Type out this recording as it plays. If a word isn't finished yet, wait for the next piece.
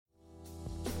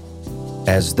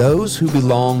As those who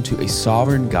belong to a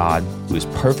sovereign God who is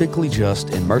perfectly just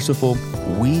and merciful,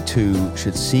 we too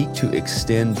should seek to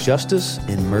extend justice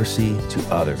and mercy to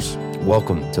others.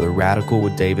 Welcome to the Radical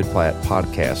with David Platt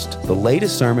podcast, the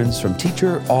latest sermons from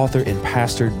teacher, author, and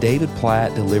pastor David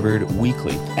Platt delivered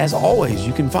weekly. As always,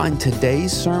 you can find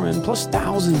today's sermon plus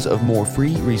thousands of more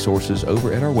free resources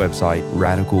over at our website,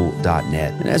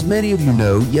 radical.net. And as many of you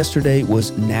know, yesterday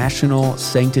was National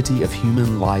Sanctity of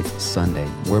Human Life Sunday,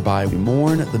 whereby we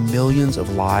mourn the millions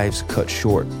of lives cut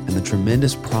short and the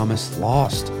tremendous promise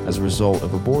lost as a result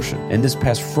of abortion. And this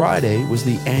past Friday was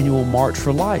the annual March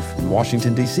for Life in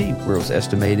Washington, D.C., where it was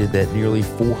estimated that nearly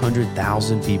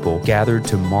 400,000 people gathered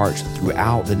to march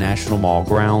throughout the National Mall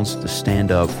grounds to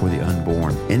stand up for the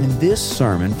unborn. And in this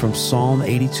sermon from Psalm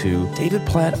 82, David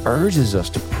Platt urges us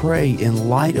to pray in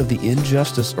light of the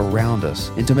injustice around us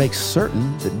and to make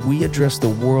certain that we address the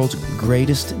world's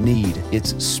greatest need,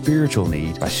 its spiritual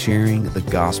need, by sharing the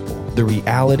gospel. The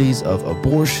realities of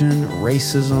abortion,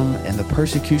 racism, and the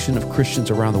persecution of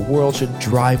Christians around the world should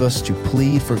drive us to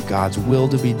plead for God's will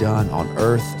to be done on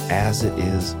earth as it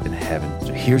is in heaven.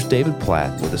 So here's David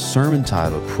Platt with a sermon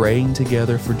titled Praying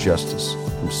Together for Justice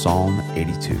from Psalm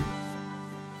 82.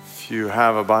 If you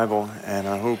have a Bible, and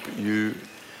I hope you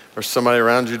or somebody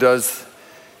around you does,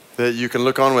 that you can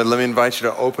look on with, let me invite you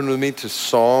to open with me to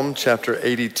Psalm chapter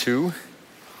 82.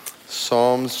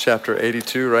 Psalms chapter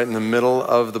 82, right in the middle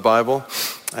of the Bible.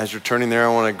 As you're turning there,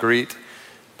 I want to greet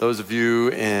those of you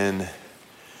in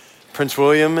Prince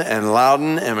William and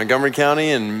Loudoun and Montgomery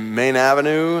County and Main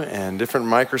Avenue and different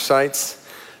microsites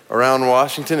around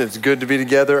Washington. It's good to be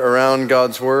together around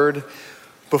God's Word.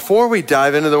 Before we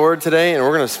dive into the Word today, and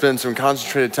we're going to spend some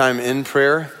concentrated time in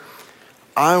prayer,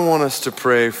 I want us to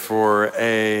pray for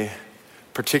a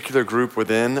particular group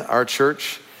within our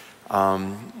church.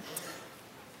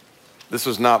 This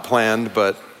was not planned,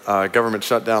 but government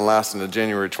shutdown lasting until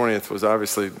January 20th was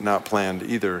obviously not planned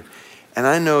either. And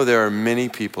I know there are many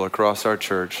people across our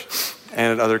church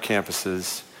and at other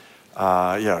campuses,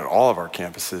 all of our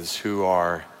campuses, who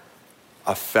are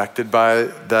affected by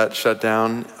that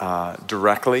shutdown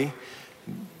directly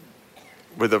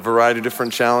with a variety of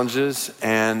different challenges.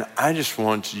 And I just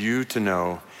want you to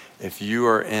know, if you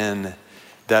are in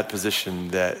that position,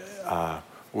 that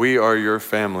we are your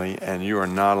family and you are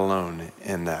not alone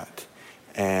in that.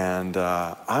 And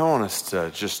I want us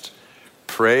to just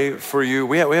pray for you.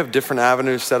 We have different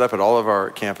avenues set up at all of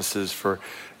our campuses for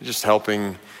just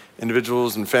helping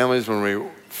individuals and families when we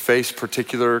face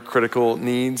particular critical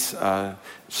needs,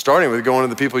 starting with going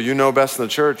to the people you know best in the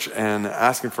church and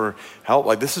asking for help.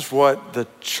 Like, this is what the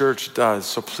church does.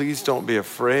 So please don't be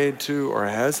afraid to or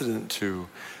hesitant to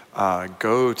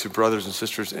go to brothers and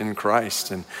sisters in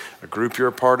Christ and a group you're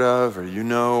a part of, or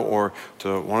or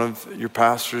to one of your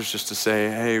pastors, just to say,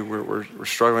 hey, we're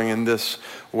struggling in this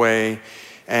way.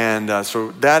 And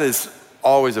so that is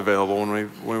always available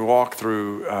when we walk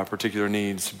through particular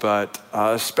needs, but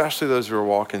especially those who are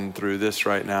walking through this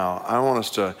right now, I want us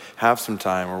to have some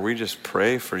time where we just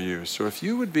pray for you. So if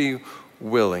you would be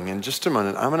willing, in just a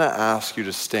minute, I'm going to ask you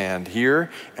to stand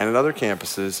here and at other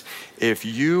campuses if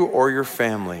you or your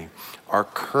family are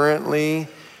currently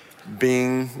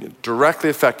being directly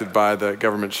affected by the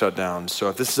government shutdown. So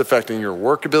if this is affecting your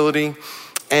workability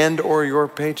and or your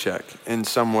paycheck in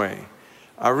some way,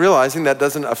 realizing that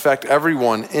doesn't affect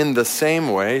everyone in the same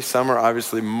way. Some are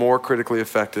obviously more critically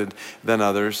affected than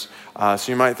others.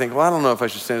 So you might think, well, I don't know if I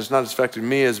should stand. It's not affecting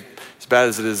me as bad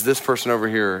as it is this person over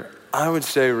here. I would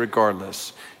say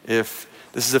regardless, if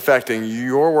this is affecting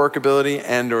your workability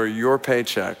and or your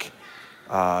paycheck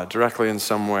directly in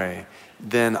some way,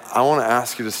 then I want to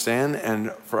ask you to stand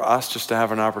and for us just to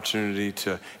have an opportunity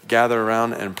to gather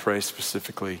around and pray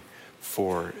specifically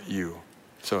for you.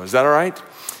 So is that all right?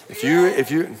 If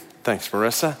you, thanks,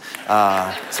 Marissa.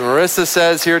 So Marissa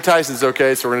says here at Tyson's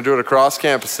okay, so we're going to do it across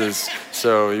campuses.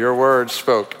 So your word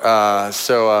spoke.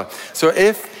 So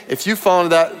if you fall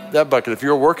into that bucket, if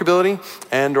your workability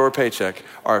and or paycheck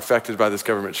are affected by this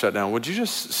government shutdown, would you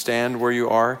just stand where you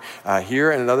are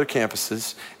here and at other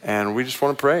campuses, and we just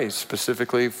want to pray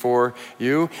specifically for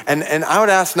you. And I would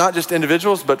ask not just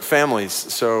individuals, but families.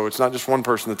 So it's not just one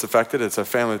person that's affected, it's a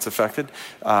family that's affected.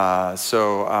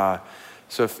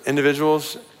 So if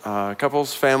individuals,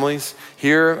 couples, families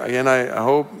here, again, I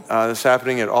hope this is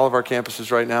happening at all of our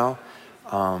campuses right now.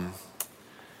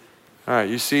 All right,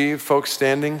 you see folks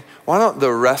standing. Why don't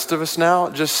the rest of us now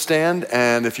just stand?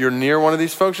 And if you're near one of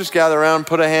these folks, just gather around,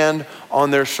 put a hand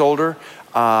on their shoulder.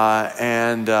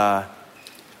 And I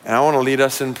want to lead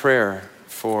us in prayer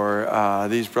for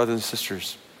these brothers and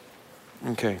sisters.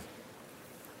 Okay.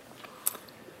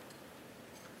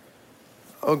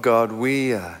 Oh God,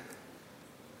 we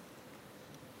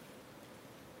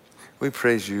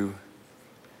praise you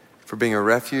for being a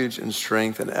refuge and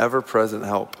strength and ever-present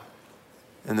help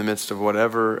in the midst of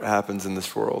whatever happens in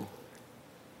this world.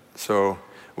 So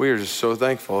we are just so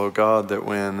thankful, oh God, that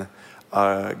when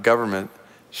government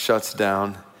shuts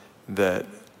down, that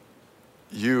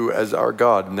you as our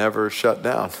God never shut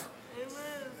down.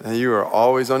 And you are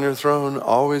always on your throne,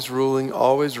 always ruling,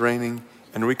 always reigning,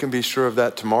 and we can be sure of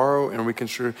that tomorrow, and we can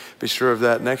be sure of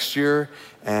that next year,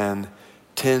 and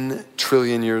 10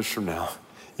 trillion years from now.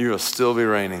 You will still be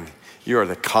reigning. You are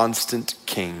the constant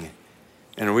King,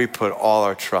 and we put all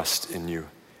our trust in you.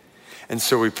 And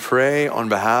so we pray on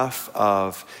behalf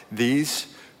of these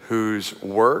whose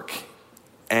work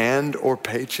and or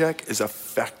paycheck is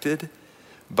affected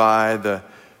by the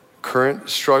current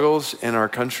struggles in our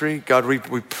country. God, we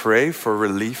pray for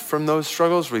relief from those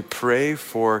struggles. We pray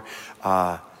for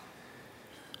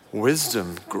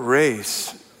wisdom,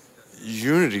 grace,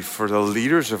 unity for the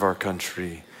leaders of our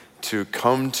country to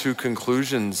come to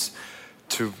conclusions,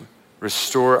 to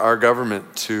restore our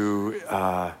government to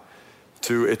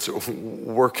its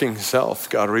working self.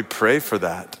 God, we pray for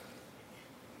that.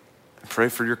 Pray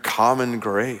for your common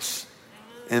grace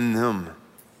in them.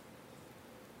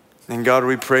 And God,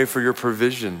 we pray for your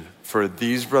provision for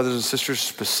these brothers and sisters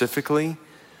specifically.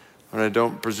 And I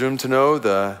don't presume to know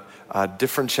the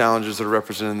different challenges that are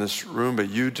represented in this room, but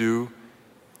you do.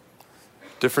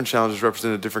 Different challenges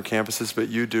represented at different campuses, but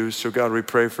you do. So God, we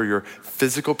pray for your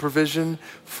physical provision,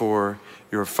 for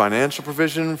your financial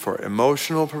provision, for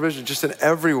emotional provision, just in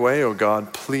every way, oh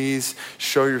God, please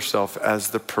show yourself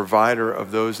as the provider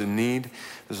of those in need.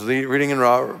 There's reading in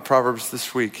Proverbs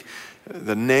this week,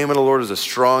 the name of the Lord is a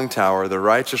strong tower. The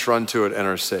righteous run to it and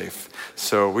are safe.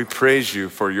 So we praise you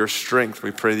for your strength.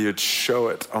 We pray that you'd show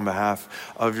it on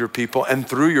behalf of your people and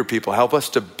through your people. Help us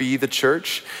to be the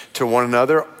church to one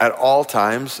another at all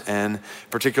times, and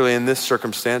particularly in this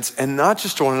circumstance, and not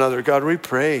just to one another. God, we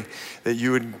pray that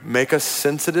you would make us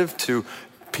sensitive to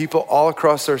people all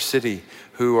across our city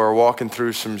who are walking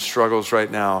through some struggles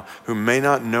right now, who may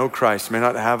not know Christ, may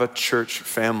not have a church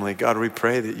family. God, we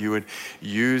pray that you would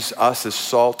use us as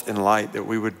salt and light, that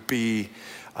we would be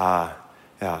a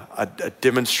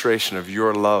demonstration of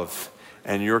your love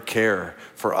and your care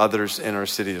for others in our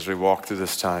city as we walk through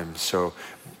this time. So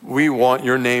we want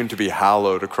your name to be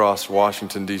hallowed across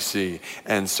Washington, D.C.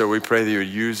 And so we pray that you would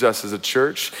use us as a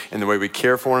church in the way we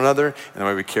care for one another and the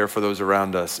way we care for those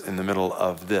around us in the middle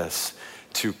of this,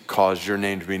 to cause your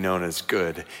name to be known as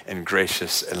good and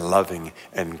gracious and loving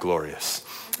and glorious.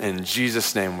 In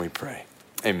Jesus' name we pray.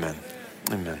 Amen.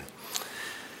 Amen.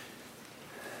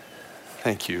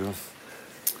 Thank you.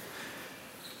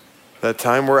 That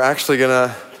time, we're actually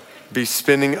gonna be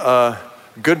spending a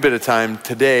good bit of time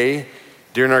today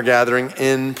during our gathering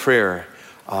in prayer.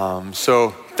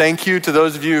 So thank you to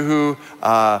those of you who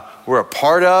were a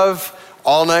part of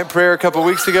All Night Prayer a couple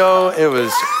weeks ago. It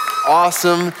was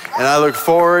awesome, and I look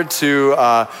forward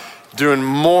to doing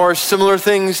more similar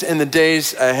things in the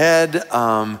days ahead,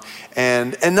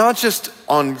 and not just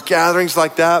on gatherings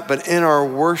like that, but in our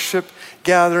worship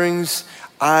gatherings.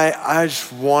 I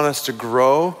just want us to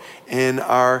grow in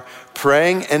our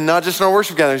praying, and not just in our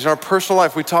worship gatherings, in our personal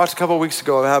life. We talked a couple of weeks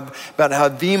ago about how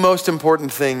the most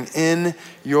important thing in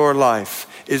your life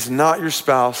is not your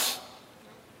spouse,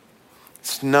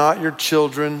 it's not your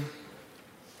children,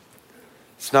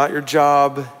 it's not your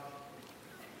job,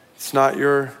 it's not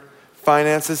your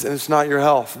finances, and it's not your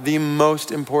health. The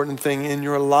most important thing in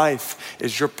your life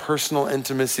is your personal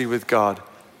intimacy with God.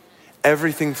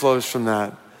 Everything flows from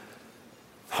that.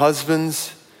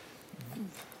 Husbands,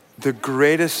 the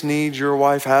greatest need your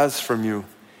wife has from you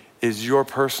is your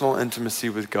personal intimacy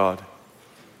with God.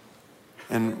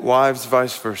 And wives,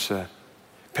 vice versa.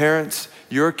 Parents,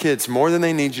 your kids, more than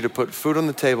they need you to put food on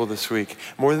the table this week,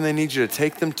 more than they need you to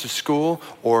take them to school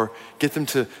or get them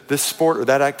to this sport or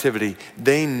that activity,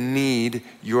 they need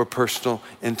your personal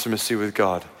intimacy with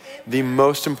God. The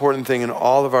most important thing in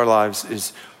all of our lives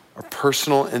is our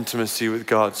personal intimacy with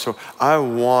God. So I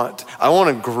want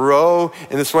to grow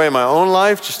in this way in my own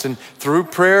life, just through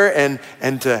prayer,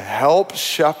 and to help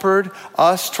shepherd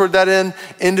us toward that end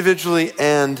individually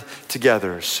and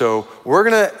together. So we're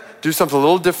going to do something a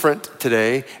little different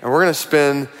today, and we're going to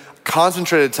spend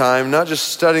concentrated time not just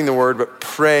studying the word, but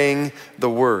praying the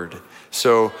word.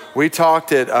 So we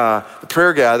talked at the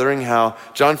prayer gathering how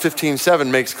John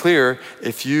 15:7 makes clear,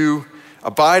 if you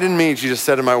abide in me, Jesus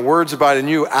said, and my words abide in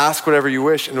you, ask whatever you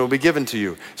wish and it will be given to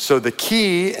you. So the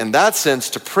key in that sense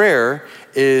to prayer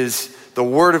is the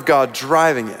word of God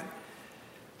driving it.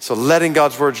 So letting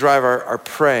God's word drive our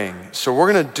praying. So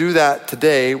we're gonna do that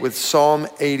today with Psalm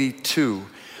 82.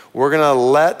 We're gonna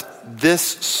let this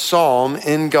psalm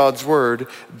in God's word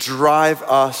drive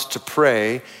us to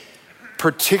pray,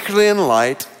 particularly in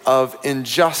light of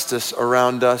injustice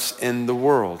around us in the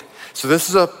world. So this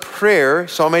is a prayer,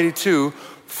 Psalm 82,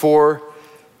 for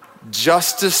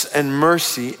justice and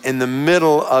mercy in the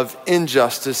middle of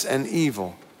injustice and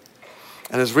evil.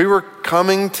 And as we were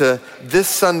coming to this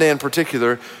Sunday in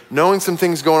particular, knowing some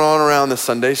things going on around this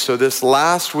Sunday, so this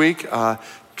last week,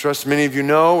 trust many of you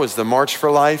know, was the March for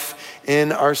Life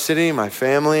in our city. My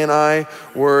family and I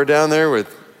were down there with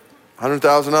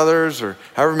 100,000 others or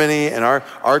however many, and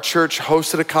our church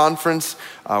hosted a conference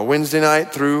Wednesday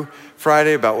night through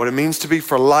Friday about what it means to be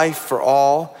for life for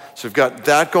all. So we've got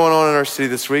that going on in our city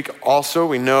this week. Also,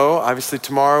 we know, obviously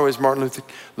tomorrow is Martin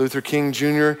Luther King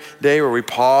Jr. Day, where we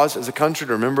pause as a country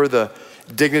to remember the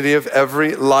dignity of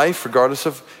every life, regardless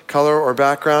of color or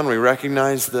background. We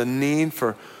recognize the need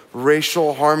for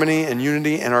racial harmony and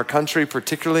unity in our country,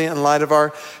 particularly in light of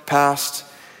our past,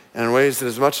 and in ways that,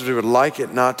 as much as we would like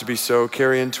it not to be so,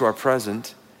 carry into our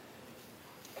present.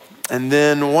 And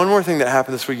then one more thing that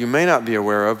happened this week you may not be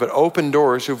aware of, but Open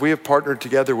Doors, who we have partnered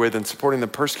together with in supporting the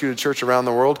persecuted church around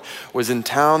the world, was in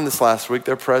town this last week.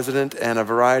 Their president and a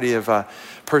variety of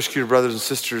persecuted brothers and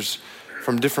sisters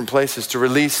from different places to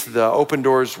release the Open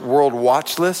Doors World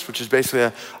Watch List, which is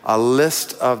basically a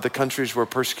list of the countries where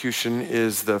persecution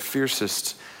is the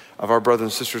fiercest of our brothers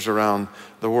and sisters around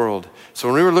the world. So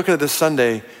when we were looking at this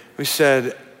Sunday, we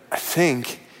said, I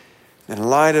think in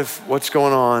light of what's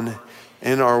going on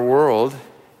in our world,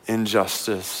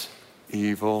 injustice,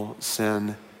 evil,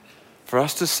 sin, for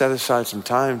us to set aside some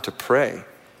time to pray.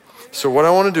 So what I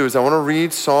want to do is I want to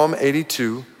read Psalm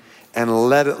 82 and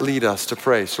let it lead us to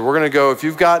pray. So we're going to go, if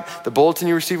you've got the bulletin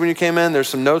you received when you came in, there's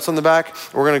some notes on the back.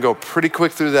 We're going to go pretty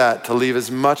quick through that to leave as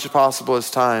much as possible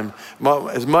as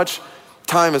much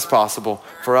time as possible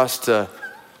for us to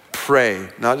pray,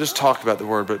 not just talk about the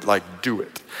word, but like do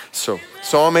it. So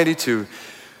Psalm 82,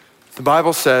 the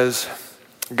Bible says,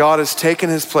 God has taken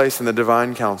his place in the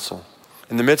divine council.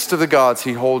 In the midst of the gods,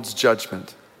 he holds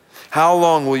judgment. How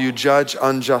long will you judge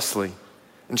unjustly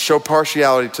and show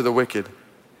partiality to the wicked?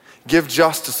 Give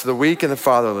justice to the weak and the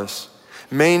fatherless.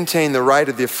 Maintain the right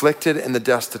of the afflicted and the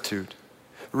destitute.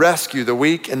 Rescue the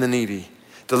weak and the needy.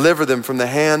 Deliver them from the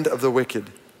hand of the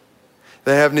wicked.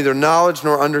 They have neither knowledge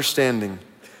nor understanding.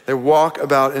 They walk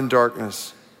about in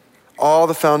darkness. All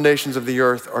the foundations of the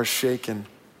earth are shaken.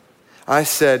 I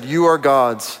said, you are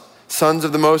gods, sons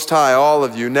of the Most High, all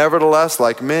of you. Nevertheless,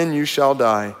 like men you shall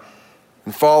die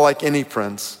and fall like any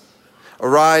prince.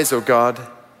 Arise, O God,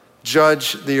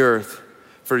 judge the earth,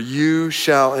 for you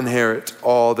shall inherit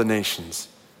all the nations.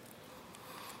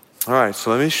 All right,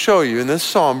 so let me show you in this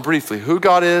psalm briefly who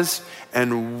God is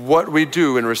and what we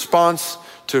do in response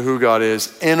to who God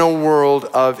is in a world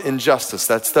of injustice.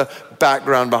 That's the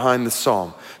background behind the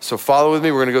psalm. So follow with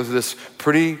me. We're going to go through this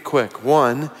pretty quick.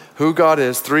 1, who God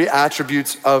is. 3,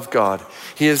 attributes of God.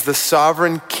 He is the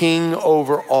sovereign king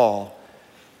over all.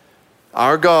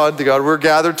 Our God, the God we're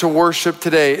gathered to worship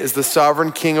today, is the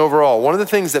sovereign king over all. One of the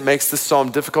things that makes this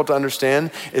psalm difficult to understand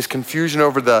is confusion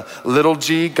over the little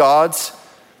g gods,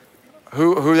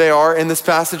 who they are in this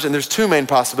passage. And there's 2 main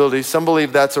possibilities. Some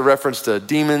believe that's a reference to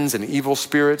demons and evil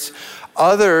spirits.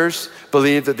 Others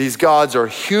believe that these gods are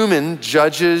human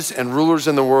judges and rulers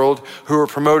in the world who are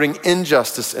promoting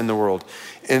injustice in the world.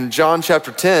 In John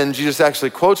chapter 10, Jesus actually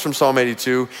quotes from Psalm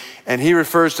 82, and he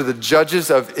refers to the judges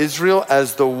of Israel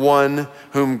as the one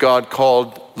whom God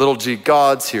called little g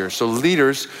gods here. So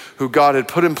leaders who God had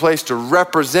put in place to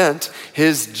represent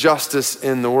his justice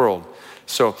in the world.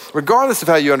 So regardless of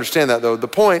how you understand that though, the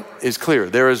point is clear.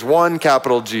 There is one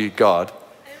capital G God,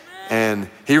 and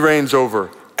he reigns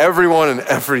over everyone and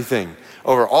everything.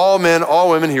 Over all men,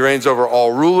 all women, he reigns over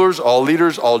all rulers, all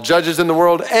leaders, all judges in the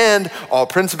world, and all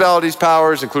principalities,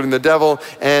 powers, including the devil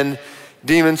and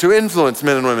demons who influence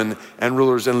men and women and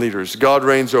rulers and leaders. God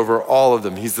reigns over all of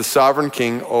them. He's the sovereign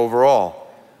king over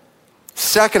all.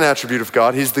 Second attribute of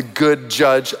God, he's the good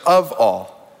judge of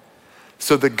all.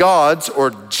 So the gods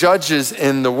or judges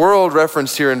in the world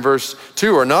referenced here in verse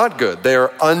 2 are not good. They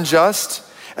are unjust.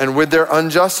 And with their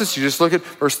injustice, you just look at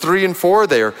verse 3 and 4,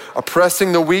 they are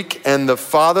oppressing the weak and the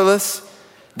fatherless.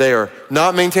 They are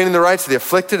not maintaining the rights of the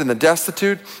afflicted and the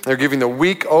destitute. They're giving the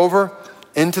weak over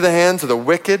into the hands of the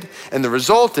wicked. And the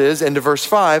result is, into verse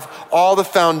 5, all the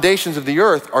foundations of the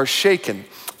earth are shaken.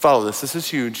 Follow this. This is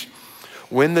huge.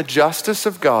 when the justice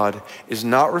of God is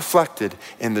not reflected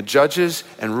in the judges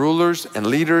and rulers and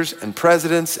leaders and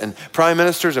presidents and prime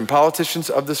ministers and politicians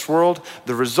of this world,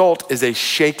 the result is a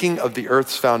shaking of the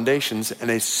earth's foundations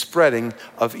and a spreading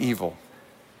of evil.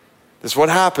 This is what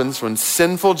happens when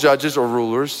sinful judges or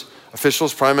rulers,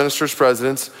 officials, prime ministers,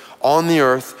 presidents on the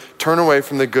earth turn away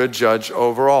from the good judge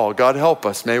over all. God help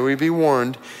us. May we be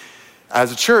warned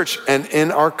as a church and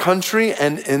in our country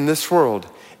and in this world.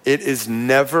 It is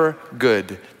never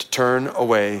good to turn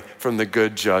away from the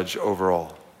good judge over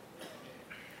all.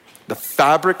 The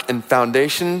fabric and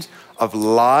foundations of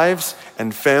lives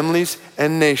and families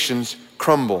and nations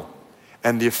crumble.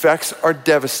 And the effects are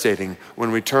devastating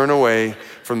when we turn away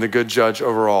from the good judge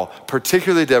over all,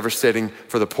 particularly devastating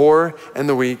for the poor and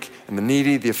the weak and the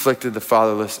needy, the afflicted, the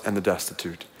fatherless, and the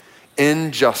destitute.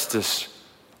 Injustice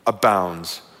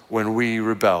abounds when we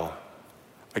rebel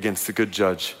against the good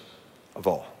judge of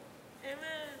all. Amen.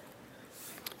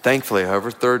 Thankfully, however,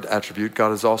 third attribute,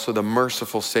 God is also the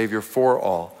merciful Savior for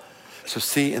all. So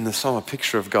see in the psalm a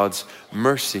picture of God's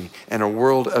mercy. In a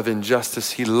world of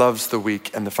injustice, he loves the weak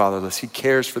and the fatherless. He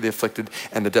cares for the afflicted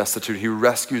and the destitute. He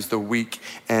rescues the weak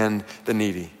and the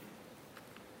needy.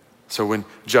 So when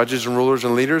judges and rulers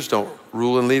and leaders don't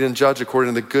rule and lead and judge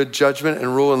according to the good judgment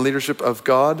and rule and leadership of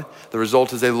God, the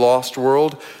result is a lost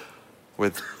world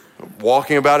with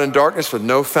walking about in darkness with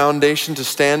no foundation to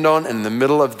stand on. And in the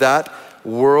middle of that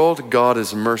world, God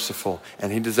is merciful,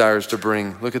 and he desires to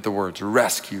bring, look at the words,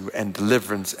 rescue and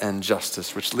deliverance and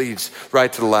justice, which leads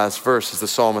right to the last verse as the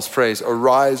psalmist prays,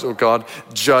 "Arise, O God,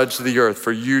 judge the earth,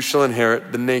 for you shall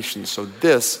inherit the nations." So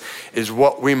this is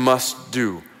what we must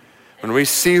do. When we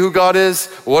see who God is,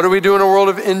 what do we do in a world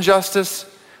of injustice,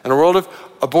 in a world of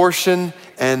abortion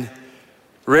and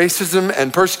racism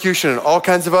and persecution and all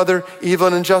kinds of other evil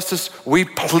and injustice? We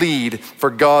plead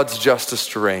for God's justice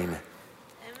to reign.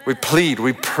 We plead,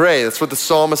 we pray. That's what the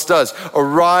psalmist does.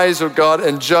 Arise, O God,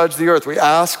 and judge the earth. We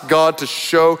ask God to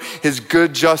show his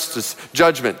good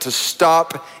judgment, to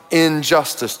stop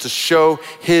injustice, to show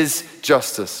his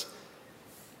justice.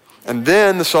 And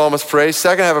then the psalmist prays,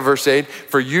 second half of verse 8,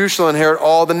 "For you shall inherit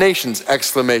all the nations!"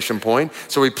 exclamation point.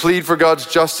 So we plead for God's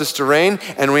justice to reign,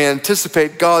 and we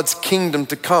anticipate God's kingdom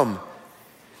to come.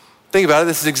 Think about it.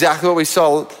 This is exactly what we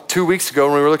saw 2 weeks ago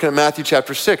when we were looking at Matthew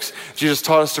chapter 6. Jesus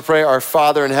taught us to pray, "Our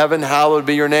Father in heaven, hallowed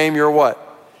be your name." Your what?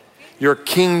 Your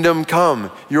kingdom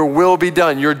come. Your will be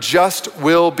done. Your just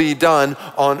will be done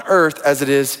on earth as it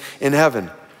is in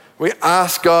heaven. We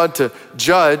ask God to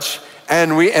judge,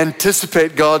 and we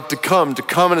anticipate God to come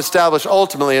and establish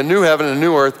ultimately a new heaven and a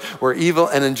new earth where evil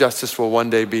and injustice will one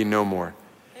day be no more.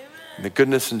 Amen. And the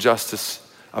goodness and justice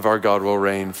of our God will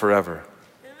reign forever.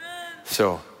 Amen.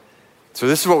 So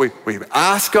this is what we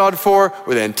ask God for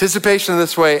with anticipation in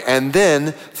this way. And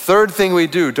then third thing we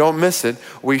do, don't miss it,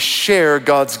 we share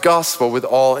God's gospel with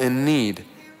all in need.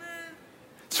 Amen.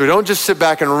 So we don't just sit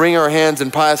back and wring our hands in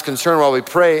pious concern while we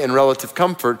pray in relative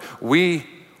comfort. We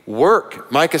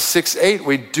work. Micah 6:8,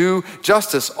 we do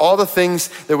justice. All the things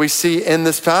that we see in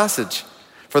this passage.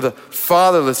 For the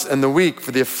fatherless and the weak,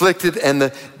 for the afflicted and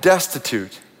the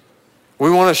destitute. We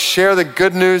want to share the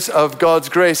good news of God's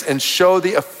grace and show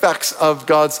the effects of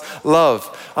God's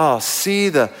love. Oh, see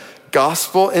the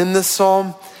gospel in this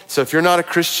psalm? So if you're not a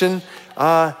Christian,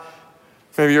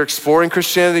 maybe you're exploring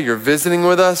Christianity, you're visiting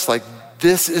with us, like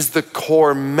this is the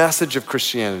core message of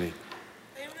Christianity.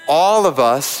 Amen. All of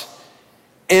us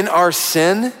in our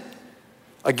sin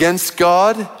against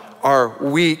God are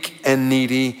weak and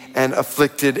needy and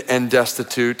afflicted and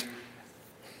destitute.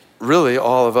 Really,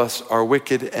 all of us are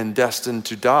wicked and destined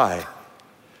to die.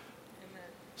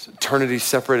 So eternity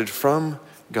separated from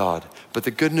God. But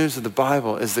the good news of the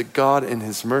Bible is that God in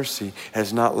his mercy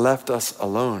has not left us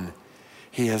alone.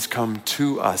 He has come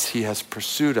to us. He has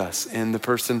pursued us in the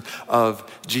person of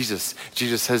Jesus.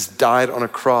 Jesus has died on a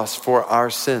cross for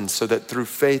our sins so that through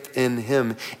faith in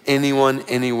him, anyone,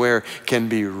 anywhere can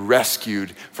be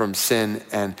rescued from sin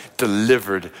and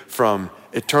delivered from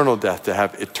eternal death to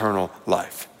have eternal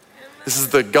life. This is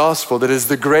the gospel that is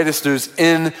the greatest news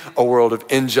in a world of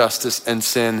injustice and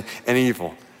sin and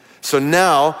evil. So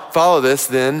now, follow this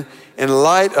then, in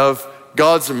light of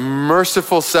God's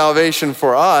merciful salvation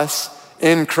for us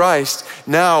in Christ,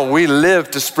 now we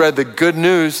live to spread the good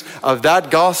news of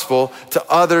that gospel to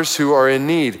others who are in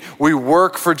need. We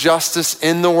work for justice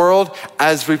in the world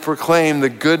as we proclaim the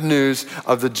good news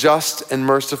of the just and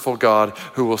merciful God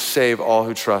who will save all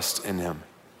who trust in him.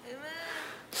 Amen.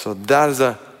 So that is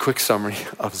a quick summary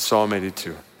of Psalm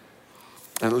 82.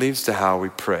 And it leads to how we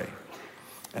pray.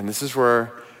 And this is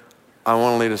where I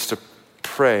want to lead us to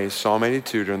pray Psalm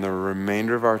 82 during the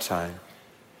remainder of our time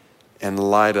in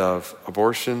light of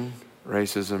abortion,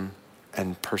 racism,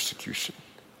 and persecution.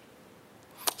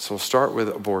 So we'll start with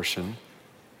abortion.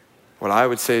 What I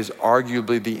would say is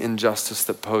arguably the injustice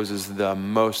that poses the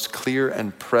most clear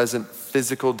and present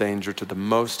physical danger to the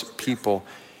most people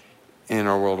in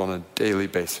our world on a daily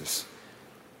basis.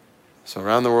 So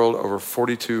around the world, over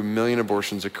 42 million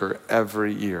abortions occur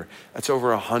every year. That's over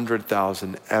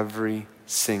 100,000 every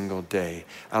single day.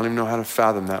 I don't even know how to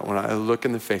fathom that when I look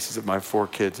in the faces of my 4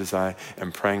 kids as I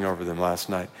am praying over them last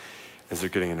night as they're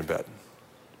getting into bed.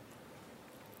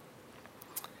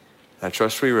 I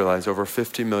trust we realize over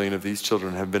 50 million of these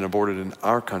children have been aborted in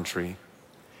our country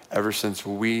ever since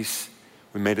we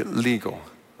made it legal.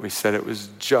 We said it was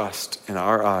just in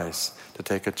our eyes to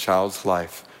take a child's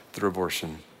life through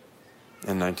abortion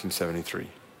in 1973.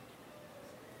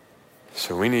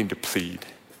 So we need to plead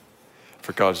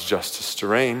for God's justice to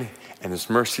reign and his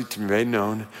mercy to be made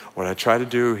known. What I try to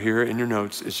do here in your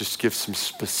notes is just give some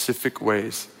specific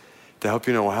ways to help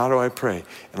you know, well, how do I pray?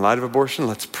 In light of abortion,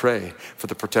 let's pray for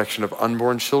the protection of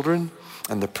unborn children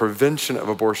and the prevention of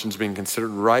abortions being considered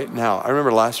right now. I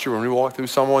remember last year when we walked through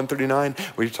Psalm 139,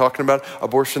 we were talking about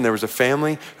abortion. There was a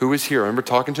family who was here. I remember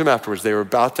talking to them afterwards. They were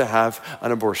about to have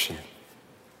an abortion.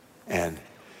 And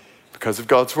because of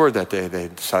God's word that day, they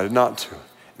decided not to. And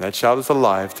that child is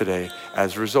alive today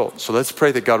as a result. So let's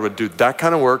pray that God would do that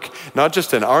kind of work, not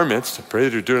just in our midst, pray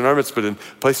that he'd do it in our midst, but in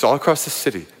places all across the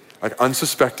city, like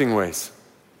unsuspecting ways,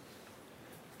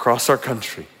 across our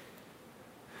country.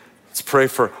 Let's pray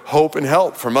for hope and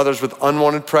help for mothers with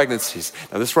unwanted pregnancies.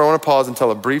 Now this is where I want to pause and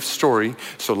tell a brief story.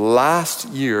 So last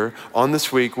year on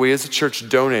this week, we as a church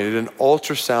donated an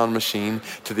ultrasound machine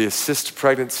to the Assist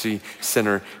Pregnancy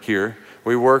Center here.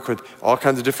 We work with all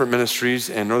kinds of different ministries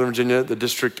in Northern Virginia, the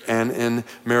district, and in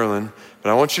Maryland. But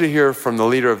I want you to hear from the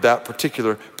leader of that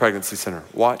particular pregnancy center.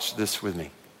 Watch this with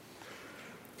me.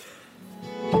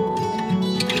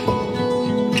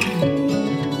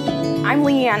 I'm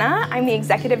Leanna. I'm the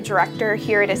executive director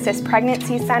here at Assist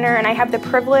Pregnancy Center, and I have the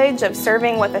privilege of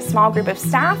serving with a small group of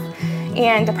staff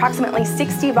and approximately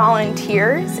 60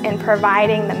 volunteers in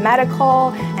providing the medical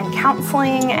and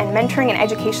counseling and mentoring and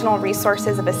educational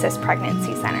resources of Assist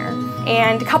Pregnancy Center.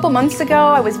 And a couple months ago,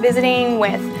 I was visiting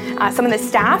with some of the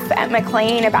staff at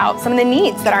McLean about some of the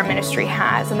needs that our ministry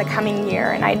has in the coming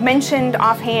year. And I'd mentioned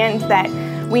offhand that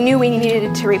we knew we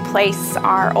needed to replace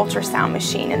our ultrasound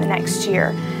machine in the next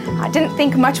year. I didn't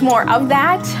think much more of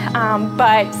that,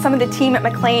 but some of the team at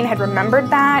McLean had remembered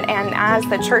that, and as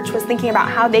the church was thinking about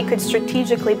how they could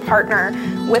strategically partner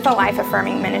with a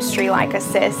life-affirming ministry like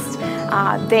Assist,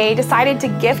 they decided to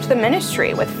gift the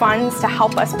ministry with funds to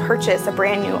help us purchase a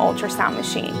brand new ultrasound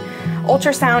machine.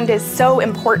 Ultrasound is so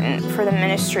important for the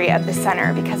ministry of the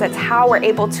center because it's how we're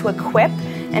able to equip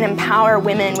and empower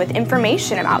women with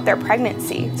information about their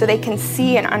pregnancy so they can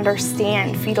see and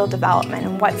understand fetal development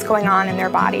and what's going on in their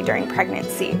body during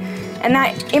pregnancy. And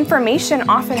that information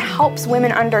often helps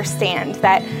women understand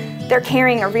that they're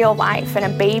carrying a real life and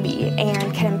a baby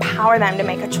and can empower them to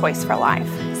make a choice for life.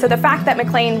 So the fact that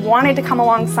McLean wanted to come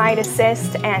alongside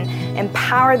Assist and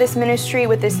empower this ministry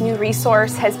with this new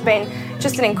resource has been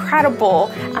just an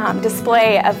incredible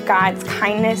display of God's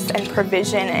kindness and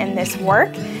provision in this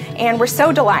work. And we're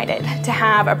so delighted to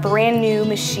have a brand new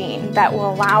machine that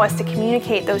will allow us to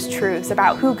communicate those truths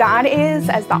about who God is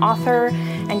as the author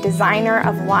and designer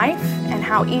of life and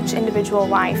how each individual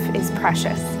life is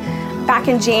precious. Back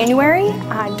in January,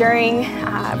 during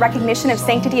recognition of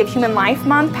Sanctity of Human Life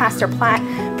Month, Pastor Platt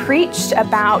preached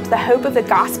about the hope of the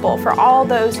gospel for all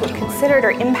those who have considered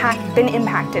or been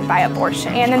impacted by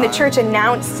abortion. And then the church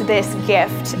announced this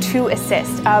gift to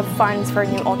Assist of funds for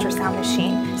a new ultrasound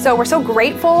machine. So we're so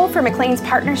grateful for McLean's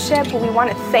partnership. We want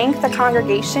to thank the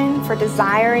congregation for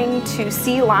desiring to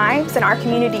see lives in our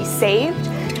community saved,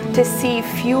 to see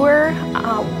fewer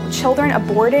children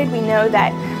aborted. We know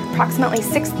that approximately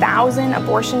 6,000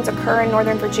 abortions occur in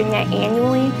Northern Virginia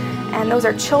annually, and those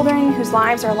are children whose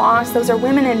lives are lost. Those are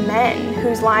women and men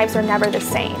whose lives are never the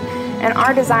same. And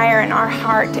our desire and our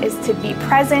heart is to be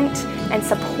present and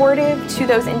supportive to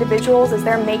those individuals as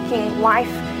they're making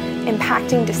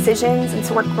life-impacting decisions. And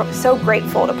so we're so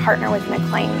grateful to partner with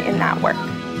McLean in that work.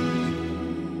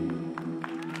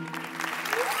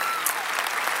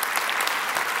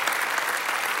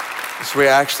 So we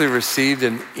actually received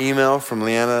an email from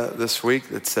Leanna this week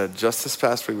that said, just this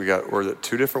past week, we got word that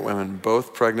 2 different women,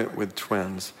 both pregnant with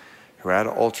twins, who had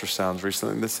ultrasounds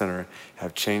recently in the center,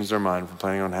 have changed their mind from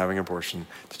planning on having abortion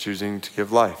to choosing to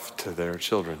give life to their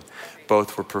children.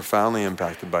 Both were profoundly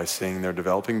impacted by seeing their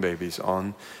developing babies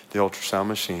on the ultrasound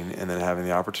machine and then having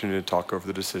the opportunity to talk over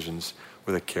the decisions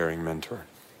with a caring mentor.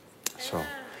 So,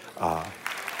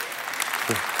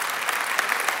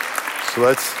 So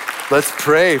let's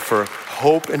pray for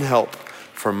hope and help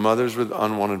for mothers with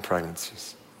unwanted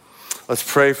pregnancies. Let's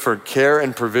pray for care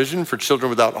and provision for children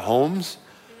without homes.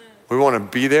 We want to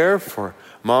be there for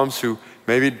moms who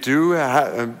maybe do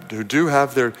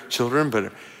have their children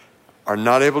but are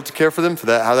not able to care for them, for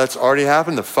that, how that's already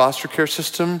happened. The foster care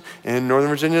system in Northern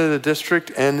Virginia, the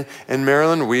district, and in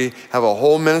Maryland, we have a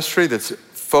whole ministry that's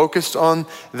focused on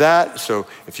that. So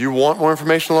if you want more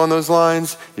information along those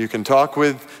lines, you can talk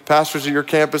with pastors at your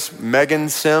campus. Megan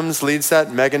Sims leads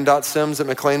that,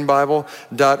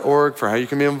 megan.sims@mcleanbible.org for how you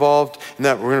can be involved in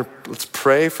that. Let's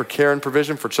pray for care and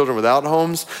provision for children without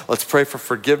homes. Let's pray for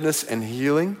forgiveness and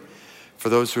healing for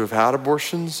those who have had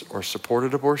abortions or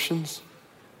supported abortions,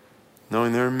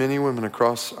 knowing there are many women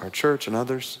across our church and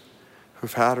others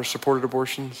who've had or supported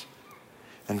abortions.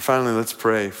 And finally, let's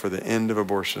pray for the end of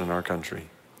abortion in our country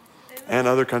and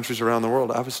other countries around the world.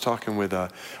 I was talking with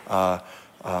a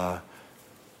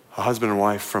husband and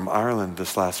wife from Ireland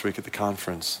this last week at the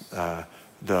conference.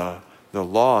 The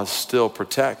laws still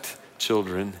protect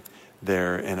children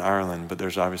there in Ireland, but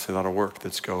there's obviously a lot of work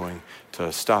that's going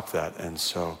to stop that. And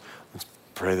so let's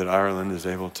pray that Ireland is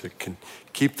able to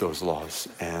keep those laws,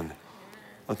 and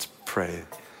let's pray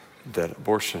that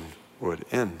abortion would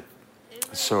end.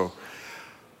 So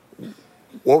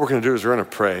what we're going to do is we're going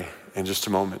to pray in just a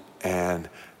moment. And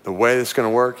the way that's going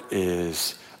to work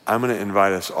is I'm going to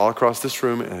invite us all across this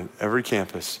room and every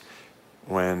campus.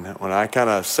 When I kind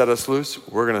of set us loose,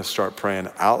 we're going to start praying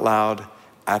out loud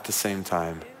at the same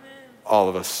time. Amen. All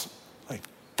of us, like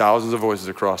thousands of voices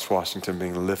across Washington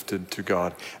being lifted to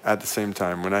God at the same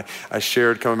time. When I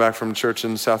shared coming back from church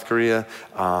in South Korea,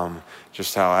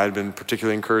 just how I had been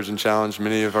particularly encouraged and challenged.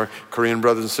 Many of our Korean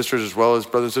brothers and sisters, as well as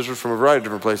brothers and sisters from a variety of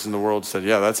different places in the world, said,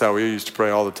 yeah, that's how we used to pray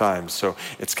all the time. So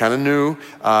it's kind of new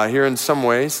here in some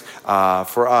ways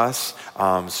for us.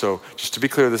 So just to be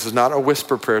clear, this is not a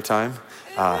whisper prayer time.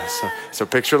 So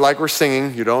picture like we're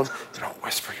singing. You don't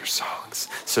whisper your songs.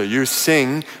 So you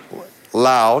sing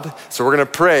loud. So we're going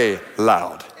to pray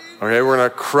loud. Okay, we're going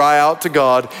to cry out to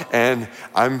God, and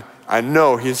I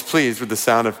know he's pleased with the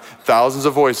sound of thousands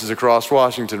of voices across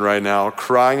Washington right now,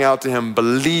 crying out to him,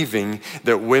 believing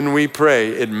that when we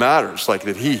pray, it matters, like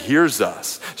that he hears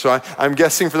us. So I'm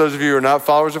guessing for those of you who are not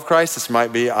followers of Christ, this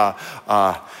might be a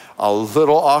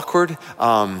little awkward.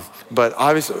 But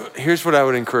obviously, here's what I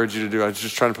would encourage you to do. I was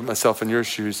just trying to put myself in your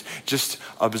shoes. Just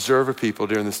observe a people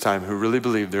during this time who really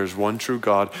believe there's one true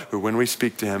God, who when we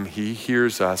speak to him, he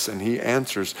hears us and he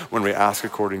answers when we ask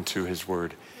according to his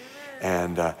word.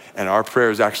 And our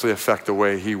prayers actually affect the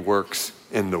way he works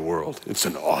in the world. It's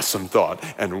an awesome thought.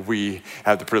 And we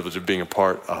have the privilege of being a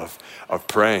part of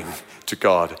praying to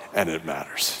God, and it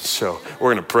matters. So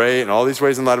we're going to pray in all these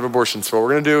ways in light of abortion. So what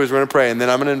we're going to do is we're going to pray, and then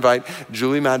I'm going to invite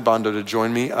Julie Madbondo to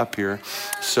join me up here.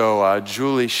 So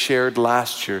Julie shared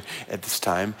last year at this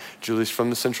time. Julie's from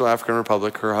the Central African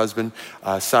Republic. Her husband,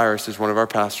 Cyrus, is one of our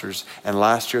pastors. And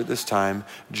last year at this time,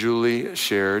 Julie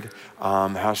shared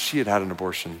how she had had an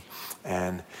abortion,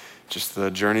 and just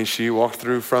the journey she walked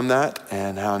through from that,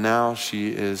 and how now she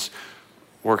is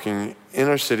working in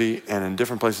our city and in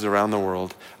different places around the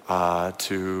world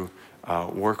to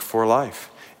work for life,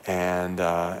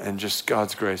 and just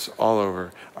God's grace all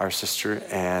over our sister.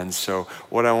 And so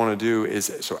what I want to do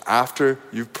is, so after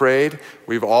you've prayed,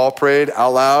 we've all prayed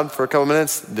out loud for a couple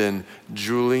minutes, then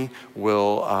Julie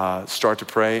will start to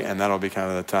pray, and that'll be kind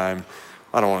of the time.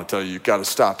 I don't want to tell you, you've got to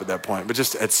stop at that point, but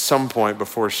just at some point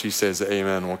before she says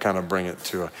amen, we'll kind of bring it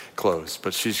to a close.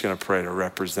 But she's going to pray to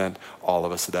represent all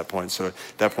of us at that point. So at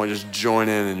that point, just join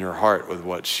in your heart with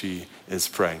what she is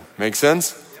praying. Make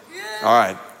sense? All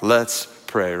right, let's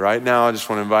pray. Right now, I just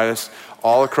want to invite us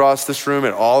all across this room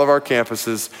at all of our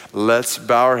campuses. Let's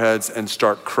bow our heads and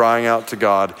start crying out to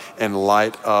God in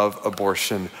light of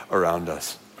abortion around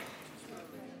us.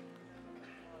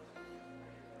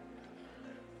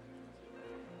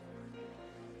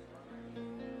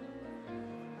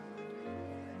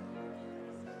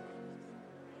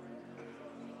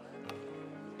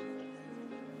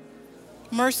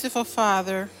 Merciful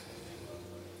Father,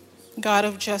 God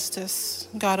of justice,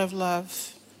 God of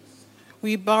love,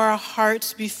 we bow our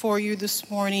hearts before you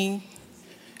this morning,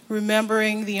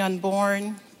 remembering the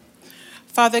unborn.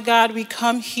 Father God, we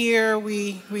come here,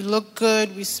 we look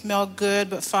good, we smell good,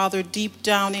 but Father, deep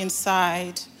down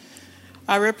inside,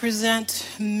 I represent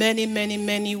many, many,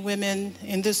 many women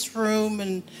in this room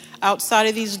and outside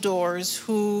of these doors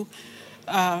who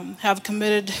have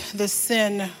committed the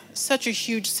sin, such a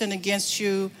huge sin against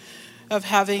you, of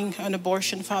having an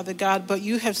abortion, Father God, but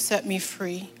you have set me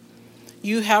free.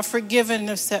 You have forgiven and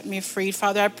have set me free.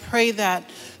 Father, I pray that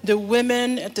the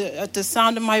women at the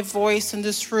sound of my voice in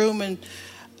this room and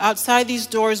outside these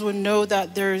doors will know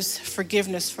that there's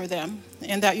forgiveness for them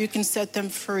and that you can set them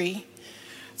free.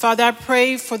 Father, I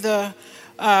pray for the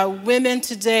women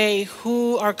today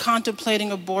who are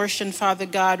contemplating abortion, Father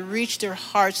God. Reach their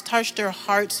hearts, touch their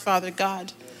hearts, Father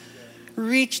God.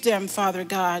 Reach them, Father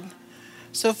God.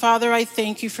 So, Father, I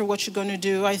thank you for what you're going to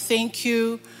do. I thank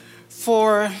you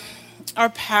for our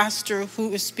pastor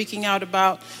who is speaking out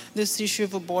about this issue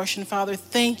of abortion. Father,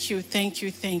 thank you, thank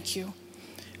you, thank you.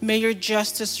 May your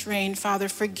justice reign. Father,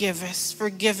 forgive us.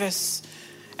 Forgive us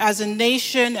as a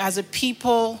nation, as a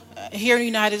people here in the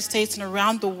United States and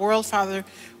around the world. Father,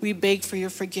 we beg for your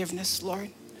forgiveness, Lord.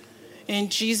 In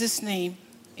Jesus' name,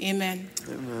 amen.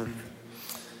 Amen.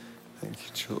 Thank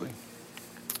you, Julie.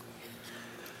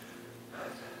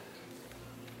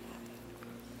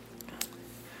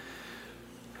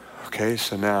 Okay,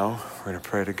 so now we're going to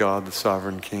pray to God, the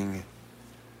sovereign King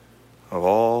of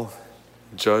all,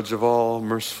 judge of all,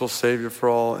 merciful Savior for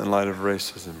all, in light of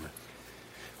racism,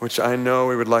 which I know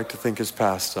we would like to think is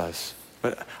past us.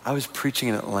 But I was preaching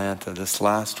in Atlanta this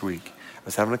last week. I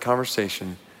was having a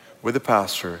conversation with a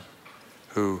pastor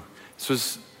who, this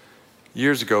was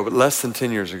years ago, but less than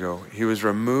 10 years ago, he was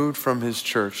removed from his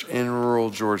church in rural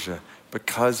Georgia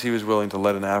because he was willing to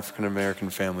let an African-American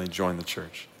family join the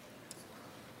church.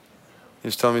 He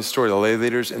was telling me a story. The lay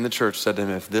leaders in the church said to him,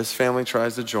 if this family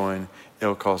tries to join,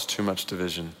 it'll cause too much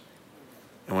division.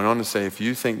 And went on to say, if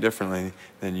you think differently,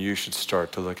 then you should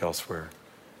start to look elsewhere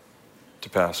to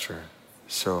pastor.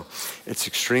 So it's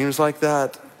extremes like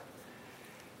that,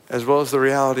 as well as the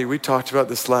reality. We talked about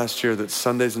this last year, that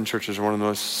Sundays in churches are one of the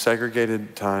most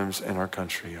segregated times in our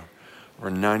country. Over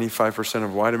 95%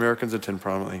 of white Americans attend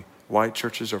prominently white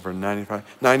churches. Over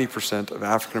 90% of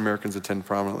African Americans attend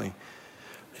prominently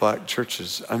Black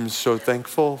churches. I'm so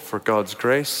thankful for God's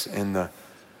grace in the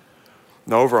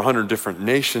over 100 different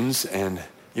nations and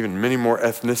even many more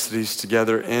ethnicities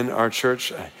together in our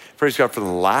church. I praise God for the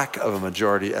lack of a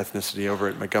majority ethnicity over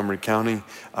at Montgomery County.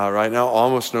 Right now,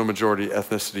 almost no majority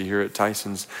ethnicity here at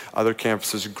Tyson's. Other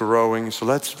campuses growing. So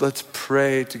let's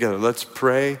pray together. Let's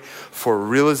pray for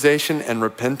realization and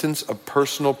repentance of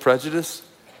personal prejudice.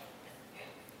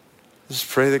 Let's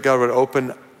pray that God would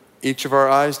open each of our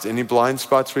eyes to any blind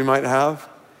spots we might have,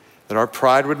 that our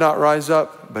pride would not rise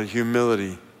up, but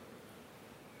humility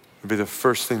would be the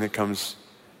first thing that comes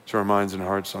to our minds and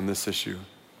hearts on this issue.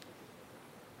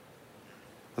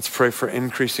 Let's pray for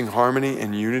increasing harmony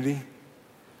and unity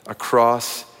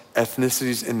across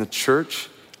ethnicities in the church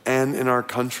and in our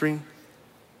country.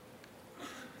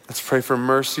 Let's pray for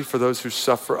mercy for those who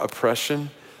suffer oppression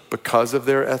because of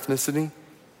their ethnicity,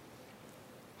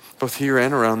 both here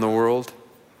and around the world.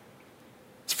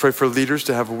 Let's pray for leaders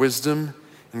to have wisdom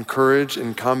and courage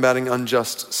in combating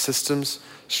unjust systems,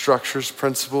 structures,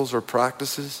 principles, or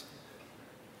practices.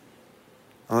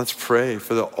 And let's pray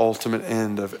for the ultimate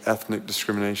end of ethnic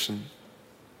discrimination.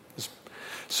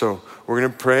 So we're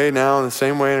going to pray now in the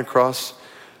same way and across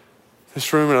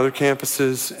this room and other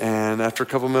campuses. And after a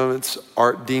couple moments,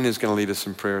 Art Dean is going to lead us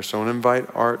in prayer. So I want to invite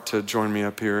Art to join me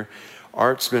up here.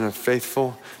 Art's been a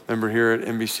faithful member here at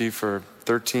NBC for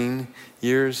 13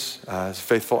 years, as a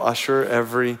faithful usher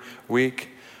every week.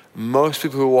 Most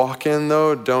people who walk in,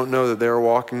 though, don't know that they're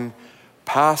walking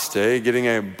past getting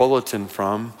a bulletin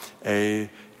from a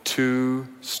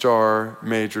 2-star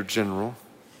major general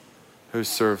who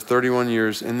served 31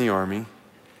 years in the Army,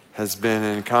 has been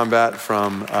in combat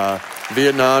from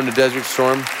Vietnam to Desert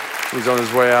Storm. He's on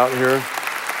his way out here.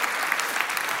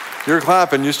 You're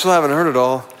clapping, you still haven't heard it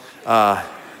all.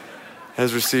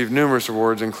 Has received numerous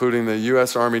awards, including the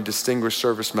U.S. Army Distinguished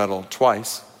Service Medal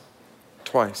twice.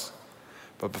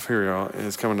 But here we go,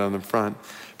 it's coming down the front.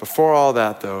 Before all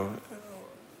that, though,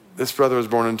 this brother was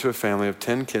born into a family of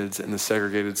 10 kids in the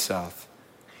segregated South.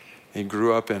 He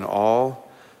grew up in all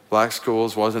Black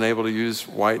schools, wasn't able to use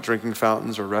white drinking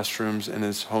fountains or restrooms in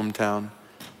his hometown.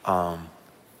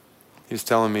 He was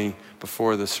telling me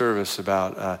before the service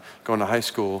about going to high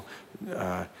school,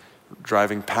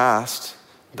 driving past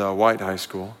the white high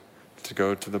school to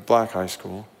go to the Black high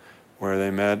school, where they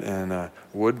met in a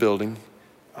wood building.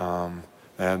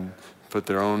 They had put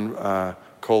their own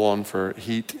coal on for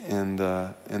heat in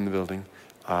the building.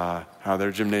 How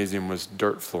their gymnasium was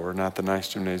dirt floor, not the nice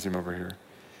gymnasium over here.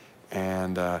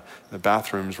 And the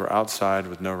bathrooms were outside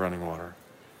with no running water.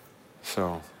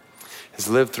 So he's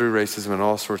lived through racism in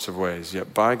all sorts of ways,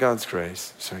 yet by God's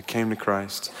grace, so he came to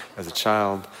Christ as a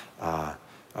child, a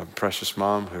precious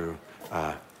mom who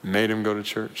made him go to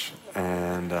church.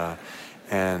 And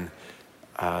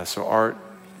so Art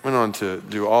went on to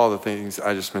do all the things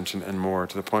I just mentioned and more,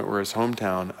 to the point where his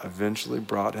hometown eventually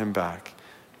brought him back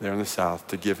there in the South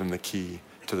to give him the key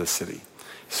to the city.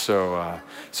 So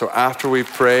after we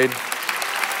prayed,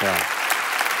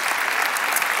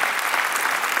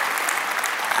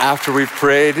 after we've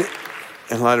prayed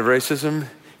in light of racism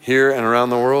here and around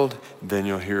the world, then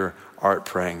you'll hear Art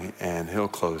praying, and he'll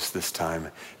close this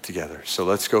time together. So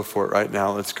let's go for it right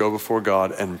now. Let's go before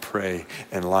God and pray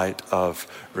in light of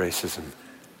racism.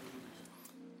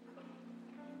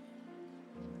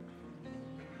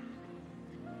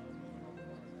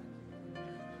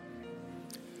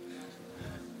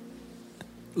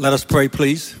 Let us pray,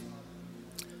 please.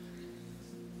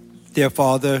 Dear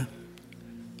Father,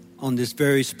 on this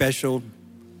very special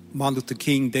Martin Luther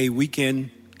King Day weekend,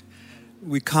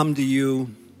 we come to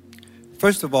you.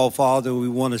 First of all, Father, we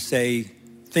want to say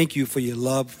thank you for your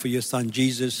love for your son,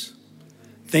 Jesus.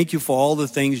 Thank you for all the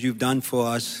things you've done for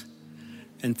us.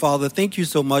 And Father, thank you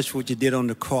so much for what you did on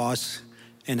the cross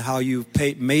and how you've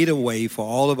made a way for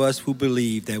all of us who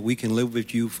believe that we can live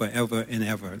with you forever and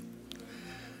ever.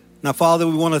 Now, Father,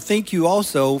 we want to thank you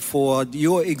also for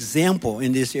your example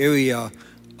in this area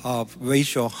of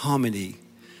racial harmony,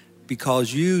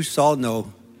 because you saw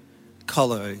no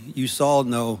color, you saw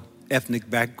no ethnic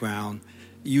background.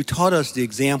 You taught us the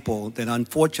example that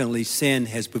unfortunately sin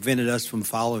has prevented us from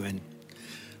following.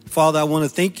 Father, I want to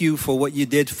thank you for what you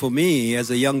did for me as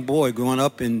a young boy growing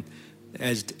up in,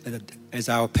 as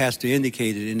our pastor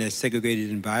indicated, in a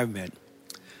segregated environment.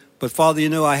 But Father, you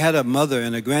know, I had a mother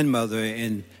and a grandmother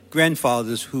and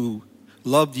grandfathers who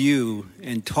loved you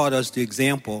and taught us the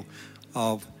example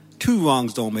of two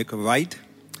wrongs don't make a right.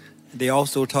 They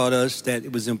also taught us that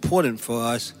it was important for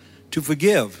us to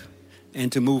forgive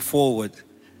and to move forward.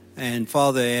 And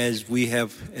Father, as we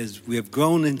have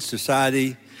grown in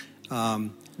society,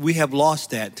 we have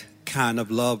lost that kind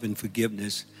of love and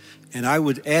forgiveness. And I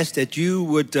would ask that you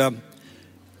would,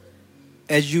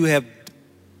 as you have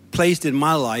placed in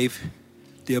my life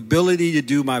the ability to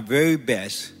do my very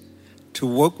best to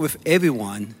work with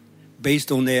everyone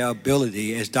based on their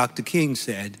ability, as Dr. King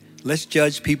said, let's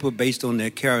judge people based on their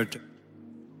character.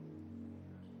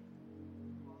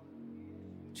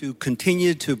 To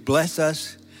continue to bless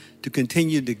us, to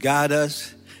continue to guide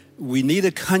us. We need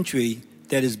a country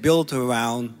that is built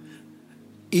around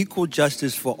equal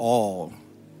justice for all,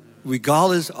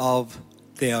 regardless of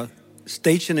their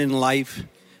station in life,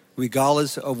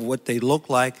 regardless of what they look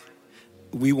like.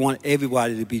 We want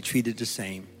everybody to be treated the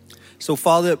same. So,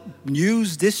 Father,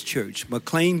 use this church,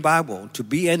 McLean Bible, to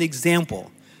be an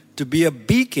example, to be a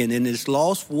beacon in this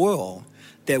lost world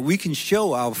that we can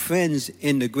show our friends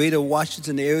in the greater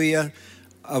Washington area,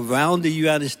 around the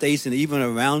United States, and even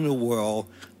around the world,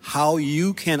 how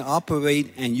you can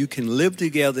operate and you can live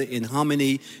together in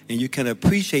harmony and you can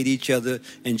appreciate each other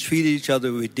and treat each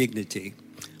other with dignity.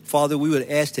 Father, we would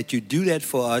ask that you do that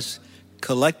for us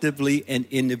collectively and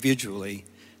individually.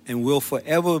 And we'll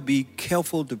forever be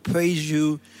careful to praise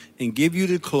you and give you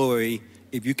the glory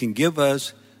if you can give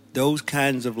us those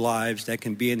kinds of lives that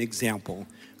can be an example.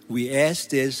 We ask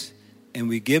this and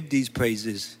we give these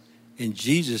praises in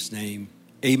Jesus' name.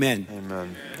 Amen.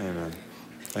 Amen. Amen.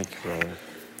 Thank you, brother.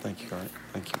 Thank you, God.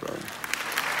 Thank you, brother.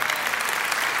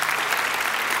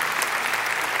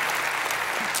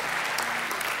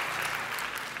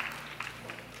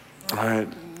 All right,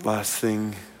 last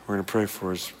thing we're going to pray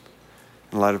for is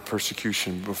in light of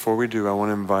persecution. Before we do, I want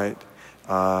to invite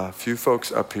a few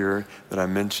folks up here that I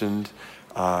mentioned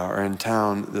are in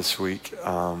town this week.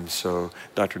 So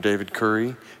Dr. David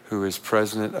Curry, who is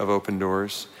president of Open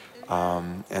Doors,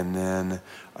 and then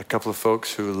a couple of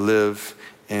folks who live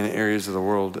in areas of the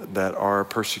world that are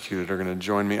persecuted are going to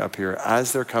join me up here.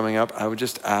 As they're coming up, I would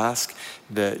just ask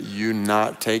that you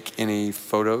not take any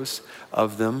photos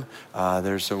of them.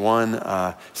 There's one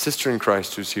sister in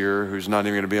Christ who's here who's not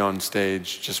even going to be on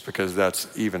stage just because that's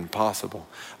even possible.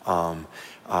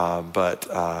 But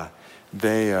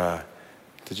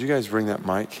did you guys bring that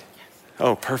mic?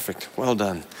 Oh, perfect. Well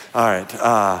done. All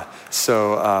right.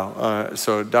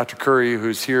 So Dr. Curry,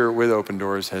 who's here with Open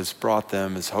Doors, has brought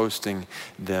them, is hosting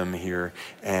them here.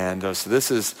 And so this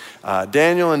is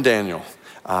Daniel and Daniel.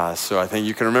 So I think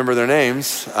you can remember their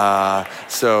names.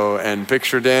 And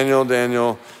picture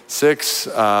Daniel 6.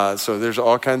 So there's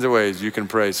all kinds of ways you can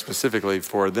pray specifically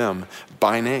for them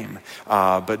by name.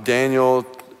 But Daniel,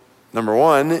 number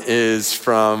 1, is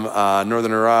from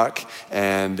northern Iraq,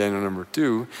 and Daniel number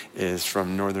 2 is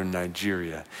from northern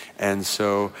Nigeria. And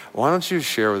so why don't you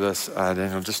share with us,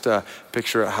 Daniel, just a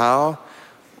picture of how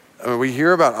we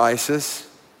hear about ISIS.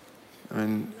 I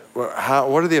mean,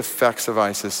 what are the effects of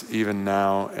ISIS even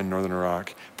now in northern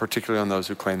Iraq, particularly on those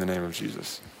who claim the name of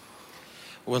Jesus?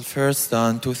 Well, first,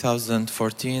 in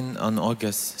 2014, on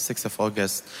August, 6th of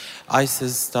August,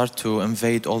 ISIS started to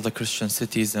invade all the Christian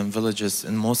cities and villages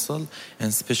in Mosul, and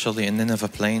especially in Nineveh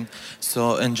Plain.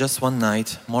 So in just one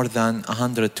night, more than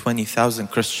 120,000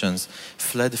 Christians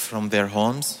fled from their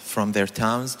homes, from their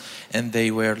towns, and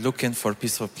they were looking for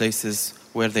peaceful places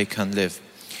where they can live.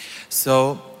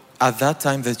 So at that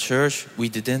time, the church, we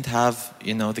didn't have,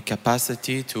 the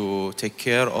capacity to take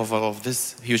care of all of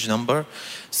this huge number.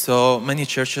 So many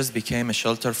churches became a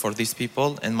shelter for these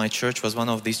people, and my church was one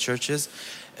of these churches.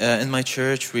 In my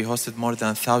church, we hosted more than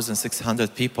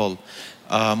 1,600 people,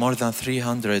 more than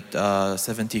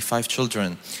 375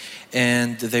 children.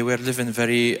 And they were living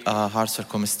very hard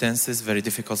circumstances, very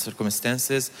difficult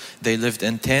circumstances. They lived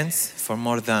in tents for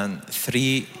more than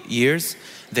 3 years.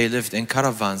 They lived in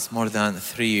caravans more than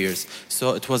 3 years.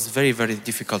 So it was very, very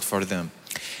difficult for them.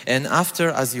 And after,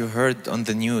 as you heard on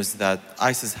the news, that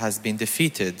ISIS has been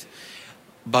defeated,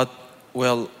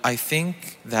 I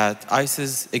think that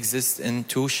ISIS exists in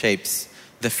two shapes.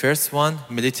 The first one,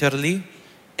 militarily,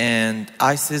 and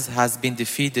ISIS has been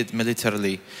defeated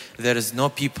militarily. There is no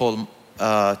people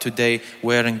today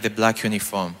wearing the black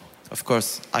uniform. Of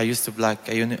course, I used to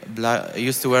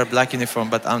wear black uniform,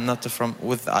 but I'm not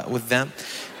with them.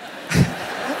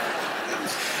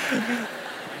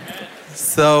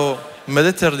 So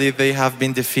militarily they have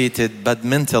been defeated, but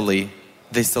mentally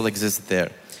they still exist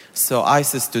there. So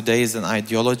ISIS today is an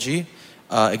ideology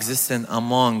existing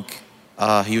among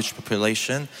a huge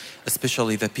population,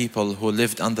 especially the people who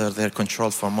lived under their control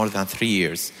for more than 3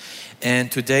 years. And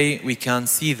today we can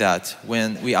see that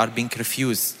when we are being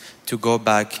refused to go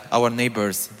back, our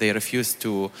neighbors, they refuse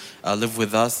to live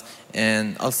with us,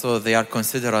 and also they are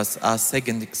considered us as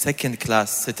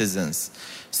second-class citizens.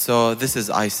 So this is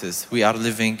ISIS. We are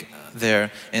living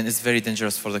there, and it's very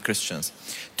dangerous for the Christians.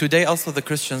 Today also the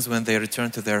Christians, when they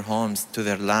return to their homes, to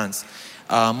their lands,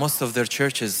 most of their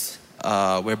churches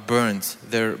were burned,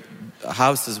 their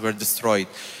houses were destroyed.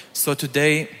 So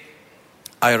today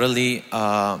I really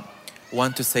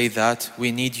want to say that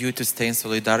we need you to stay in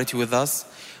solidarity with us.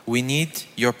 We need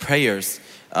your prayers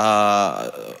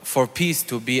for peace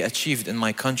to be achieved in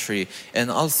my country. And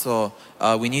also,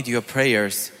 we need your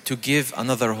prayers to give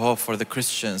another hope for the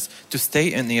Christians to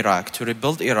stay in Iraq, to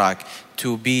rebuild Iraq,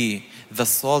 to be the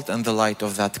salt and the light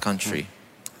of that country.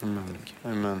 Amen.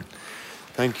 Amen.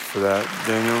 Thank you for that,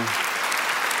 Daniel.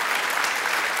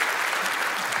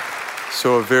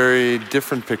 So a very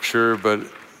different picture, but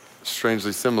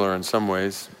strangely similar in some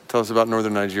ways. Tell us about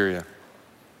northern Nigeria.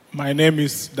 My name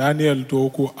is Daniel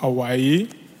Doku Awayi.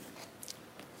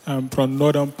 I'm from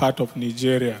northern part of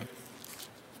Nigeria.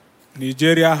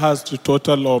 Nigeria has a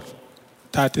total of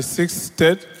 36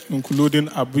 states, including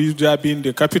Abuja being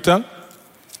the capital.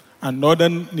 And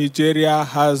northern Nigeria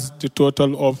has the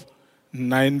total of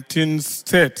 19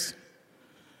 states.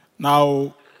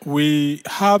 Now, we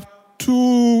have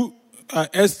two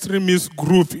extremist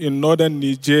groups in northern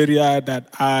Nigeria that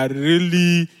are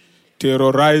really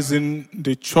terrorizing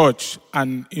the church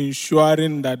and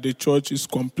ensuring that the church is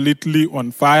completely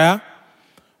on fire.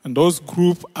 And those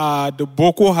groups are the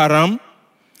Boko Haram.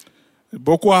 The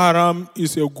Boko Haram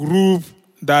is a group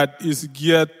that is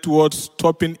geared towards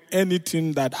stopping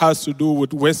anything that has to do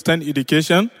with Western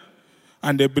education.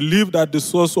 And they believe that the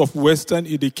source of Western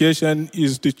education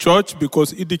is the church,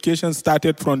 because education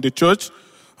started from the church.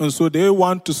 And so they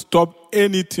want to stop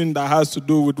anything that has to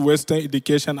do with Western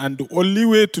education. And the only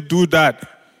way to do that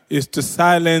is to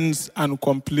silence and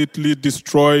completely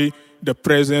destroy the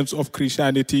presence of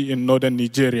Christianity in northern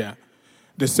Nigeria.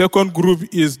 The second group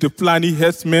is the Fulani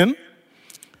herdsmen.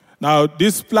 Now,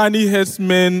 these Fulani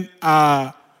herdsmen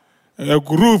are a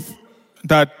group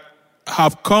that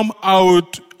have come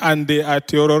out and they are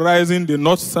terrorizing the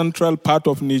north central part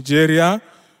of Nigeria.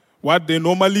 What they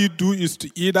normally do is to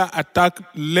either attack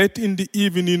late in the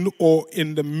evening or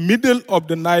in the middle of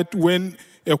the night, when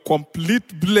a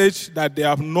complete village that they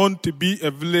have known to be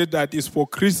a village that is for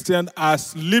Christians are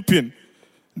sleeping.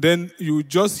 Then you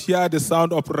just hear the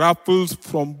sound of rifles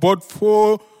from both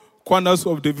four corners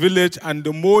of the village, and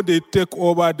the more they take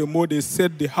over, the more they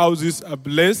set the houses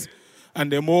ablaze,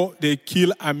 and the more they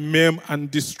kill and maim and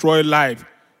destroy life.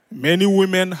 Many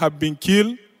women have been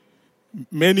killed,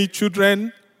 many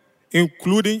children,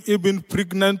 including even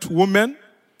pregnant women,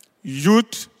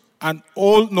 youth, and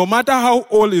all. No matter how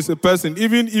old is a person,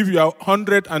 even if you are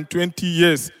 120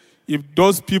 years, if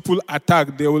those people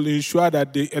attack, they will ensure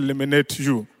that they eliminate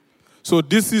you. So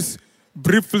this is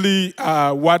briefly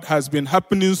what has been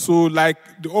happening. So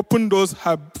like the Open Doors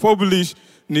have published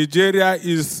Nigeria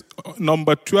is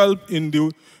number 12 in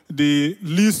the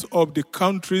list of the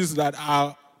countries that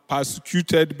are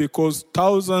persecuted because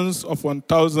thousands upon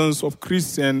thousands of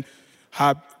Christians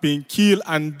have been killed.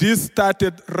 And this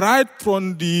started right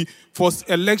from the first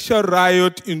election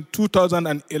riot in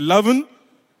 2011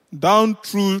 down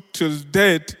through till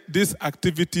date. These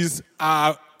activities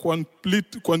are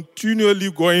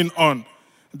continually going on.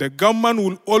 The government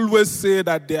will always say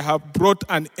that they have brought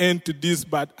an end to this,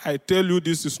 but I tell you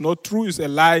this is not true. It's a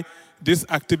lie. These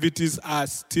activities are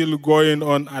still going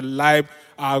on and lives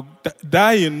are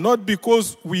dying, not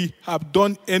because we have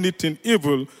done anything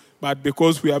evil, but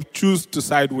because we have chosen to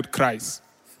side with Christ.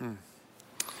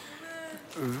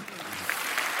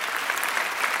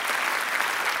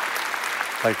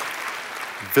 Like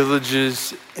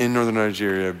villages in northern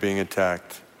Nigeria being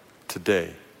attacked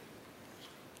today.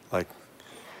 Like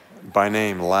by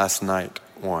name, last night,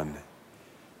 one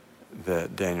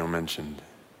that Daniel mentioned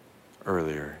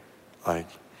earlier. Like,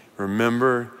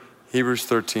 remember Hebrews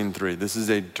 13:3. This is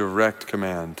a direct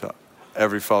command to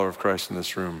every follower of Christ in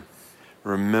this room.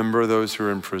 Remember those who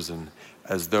are in prison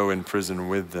as though in prison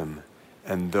with them,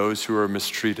 and those who are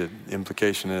mistreated. The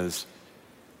implication is,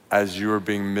 as you are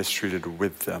being mistreated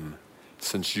with them,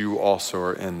 since you also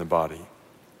are in the body.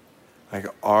 Like,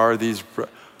 are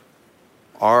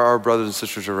our brothers and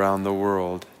sisters around the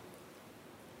world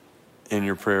in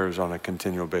your prayers on a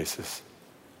continual basis?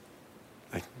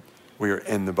 Like, we are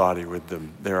in the body with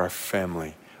them. They're our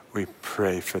family. We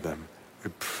pray for them.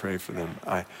 We pray for them.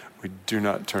 We do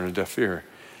not turn a deaf ear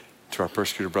to our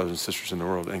persecuted brothers and sisters in the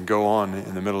world and go on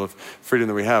in the middle of freedom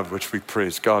that we have, which we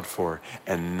praise God for,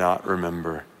 and not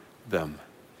remember them.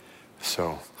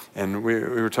 So, and we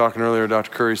were talking earlier,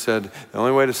 Dr. Curry said, the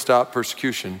only way to stop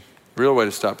persecution, real way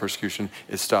to stop persecution,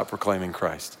 is stop proclaiming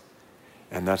Christ.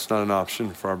 And that's not an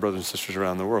option for our brothers and sisters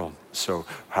around the world. So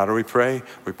how do we pray?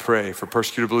 We pray for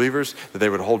persecuted believers, that they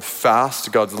would hold fast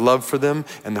to God's love for them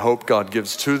and the hope God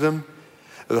gives to them.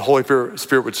 That the Holy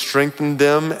Spirit would strengthen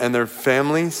them and their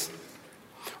families.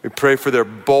 We pray for their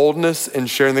boldness in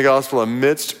sharing the gospel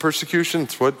amidst persecution.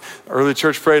 It's what early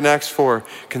church prayed in Acts 4.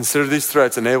 Consider these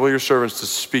threats, enable your servants to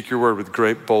speak your word with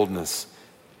great boldness.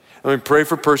 And we pray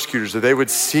for persecutors, that they would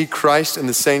see Christ in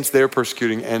the saints they're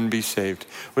persecuting and be saved.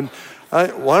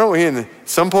 Why don't we, in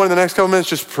some point in the next couple minutes,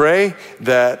 just pray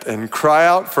that and cry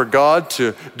out for God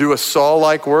to do a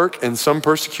Saul-like work in some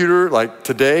persecutor like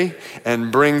today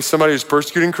and bring somebody who's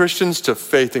persecuting Christians to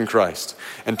faith in Christ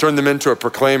and turn them into a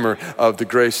proclaimer of the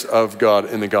grace of God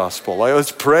in the gospel. Like,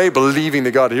 let's pray believing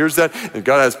that God hears that and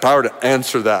God has power to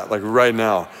answer that, like right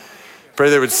now. Pray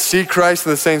they would see Christ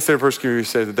and the saints that are persecuted, we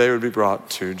say that they would be brought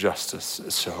to justice.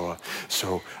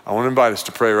 So I want to invite us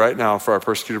to pray right now for our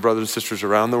persecuted brothers and sisters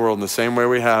around the world in the same way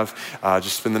we have,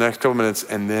 just in the next couple minutes.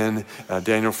 And then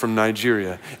Daniel from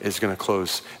Nigeria is going to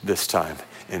close this time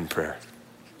in prayer.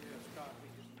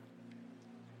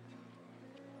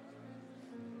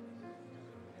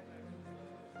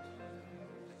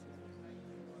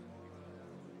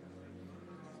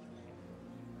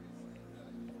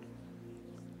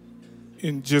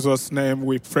 In Jesus' name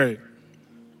we pray.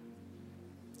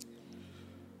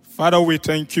 Father, we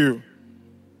thank you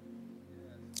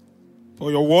for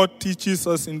your word teaches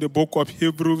us in the book of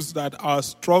Hebrews that our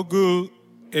struggle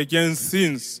against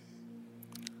sins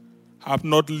have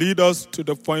not led us to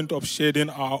the point of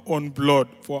shedding our own blood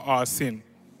for our sin.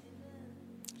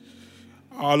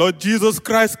 Our Lord Jesus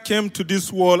Christ came to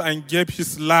this world and gave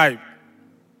his life.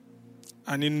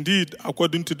 And indeed,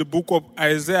 according to the book of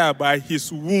Isaiah, by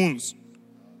his wounds,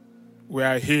 we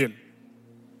are healed.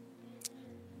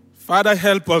 Father,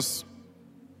 help us.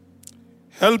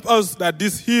 Help us that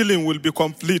this healing will be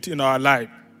complete in our life.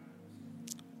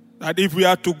 That if we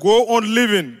are to go on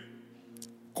living,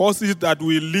 cause it that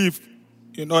we live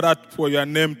in order for your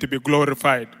name to be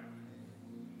glorified.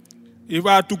 If we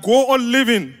are to go on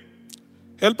living,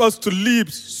 help us to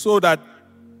live so that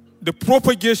the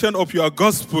propagation of your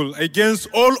gospel against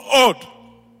all odds,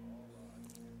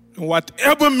 in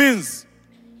whatever means,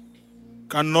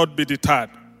 cannot be deterred.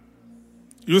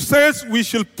 You say we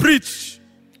should preach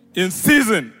in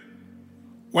season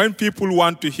when people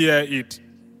want to hear it.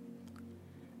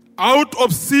 Out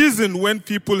of season when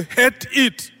people hate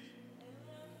it.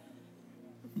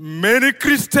 Many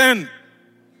Christians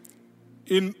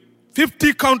in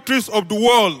 50 countries of the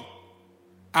world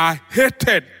are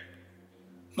hated,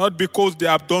 not because they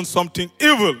have done something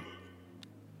evil,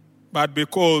 but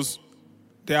because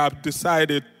they have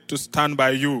decided to stand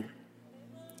by you.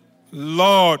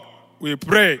 Lord, we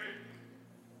pray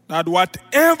that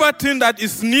whatever thing that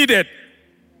is needed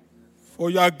for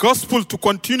your gospel to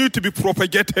continue to be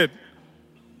propagated,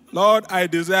 Lord, I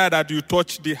desire that you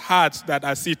touch the hearts that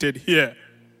are seated here.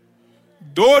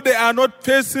 Though they are not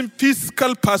facing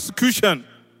physical persecution,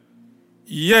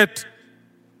 yet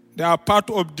they are part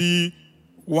of the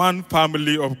one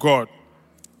family of God.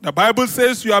 The Bible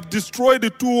says you have destroyed the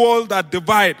two walls that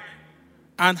divide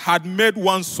and had made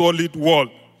one solid wall.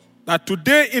 That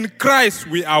today in Christ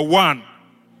we are one.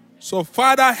 So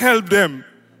Father, help them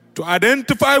to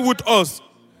identify with us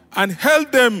and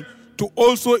help them to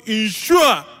also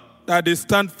ensure that they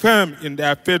stand firm in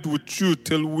their faith with you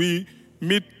till we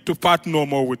meet to part no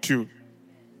more with you.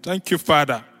 Thank you,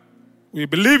 Father. We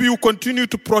believe you continue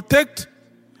to protect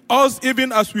us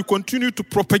even as we continue to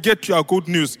propagate your good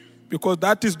news, because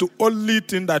that is the only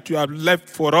thing that you have left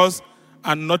for us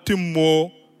and nothing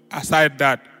more aside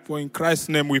that. For in Christ's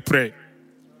name we pray.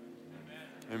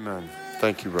 Amen.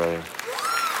 Thank you, brother.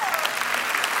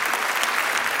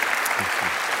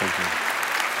 Thank you.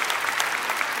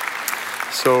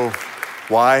 So,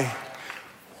 why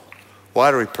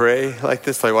do we pray like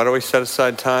this? Like, why do we set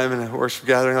aside time in a worship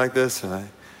gathering like this? And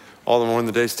all the more in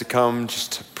the days to come,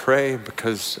 just to pray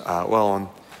because, on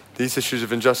these issues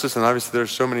of injustice, and obviously there's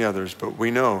so many others, but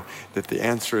we know that the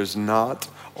answer is not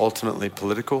ultimately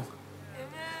political.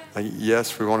 Like,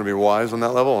 yes, we want to be wise on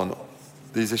that level on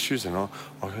these issues and all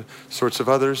sorts of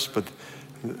others, but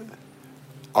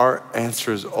our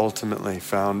answer is ultimately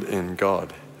found in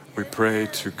God. We pray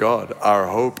to God. Our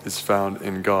hope is found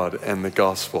in God and the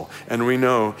gospel. And we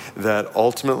know that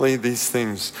ultimately these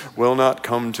things will not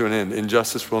come to an end.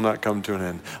 Injustice will not come to an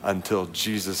end until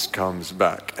Jesus comes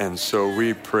back. And so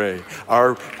we pray.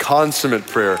 Our consummate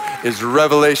prayer is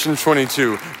Revelation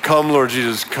 22. Come, Lord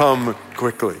Jesus, come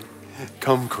quickly.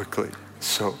 Come quickly.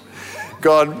 So,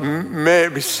 God, may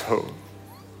it be so.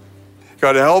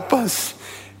 God, help us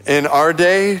in our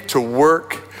day to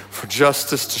work for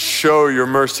justice, to show your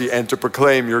mercy, and to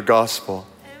proclaim your gospel.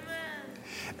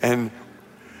 And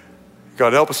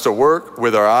God, help us to work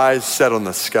with our eyes set on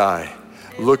the sky,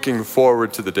 looking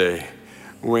forward to the day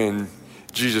when,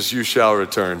 Jesus, you shall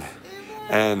return.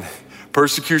 And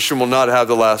persecution will not have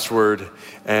the last word,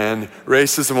 and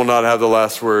racism will not have the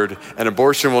last word, and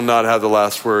abortion will not have the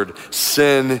last word.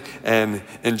 Sin and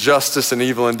injustice and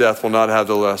evil and death will not have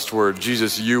the last word.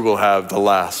 Jesus, you will have the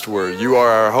last word. You are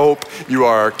our hope, you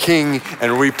are our King,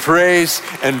 and we praise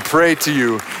and pray to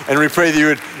you, and we pray that you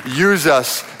would use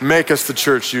us, make us the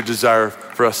church you desire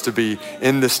for us to be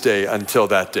in this day until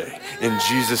that day. In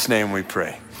Jesus' name we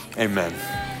pray. Amen.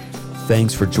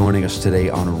 Thanks for joining us today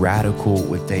on Radical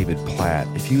with David Platt.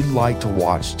 If you'd like to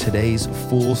watch today's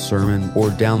full sermon or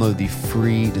download the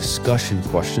free discussion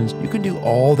questions, you can do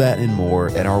all that and more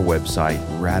at our website,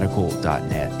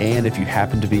 radical.net. And if you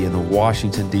happen to be in the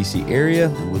Washington, D.C. area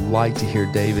and would like to hear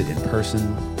David in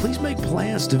person, please make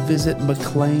plans to visit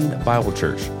McLean Bible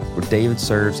Church, where David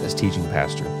serves as teaching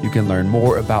pastor. You can learn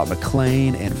more about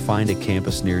McLean and find a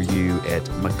campus near you at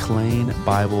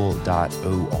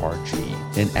mcleanbible.org.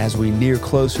 And as we near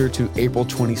closer to April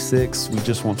 26th, we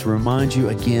just want to remind you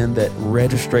again that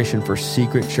registration for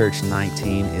Secret Church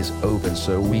 19 is open.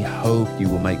 So we hope you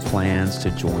will make plans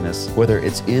to join us, whether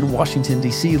it's in Washington,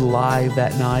 D.C. live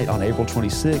that night on April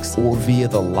 26th or via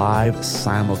the live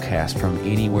simulcast from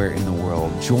anywhere in the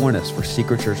world. Join us for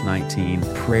Secret Church 19,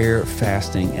 prayer,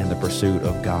 fasting, and the pursuit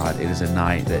of God. It is a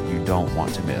night that you don't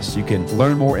want to miss. You can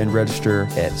learn more and register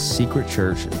at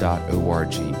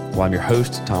secretchurch.org. Well, I'm your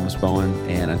host, Thomas Bowen,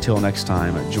 and until next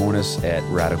time, join us at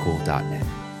radical.net.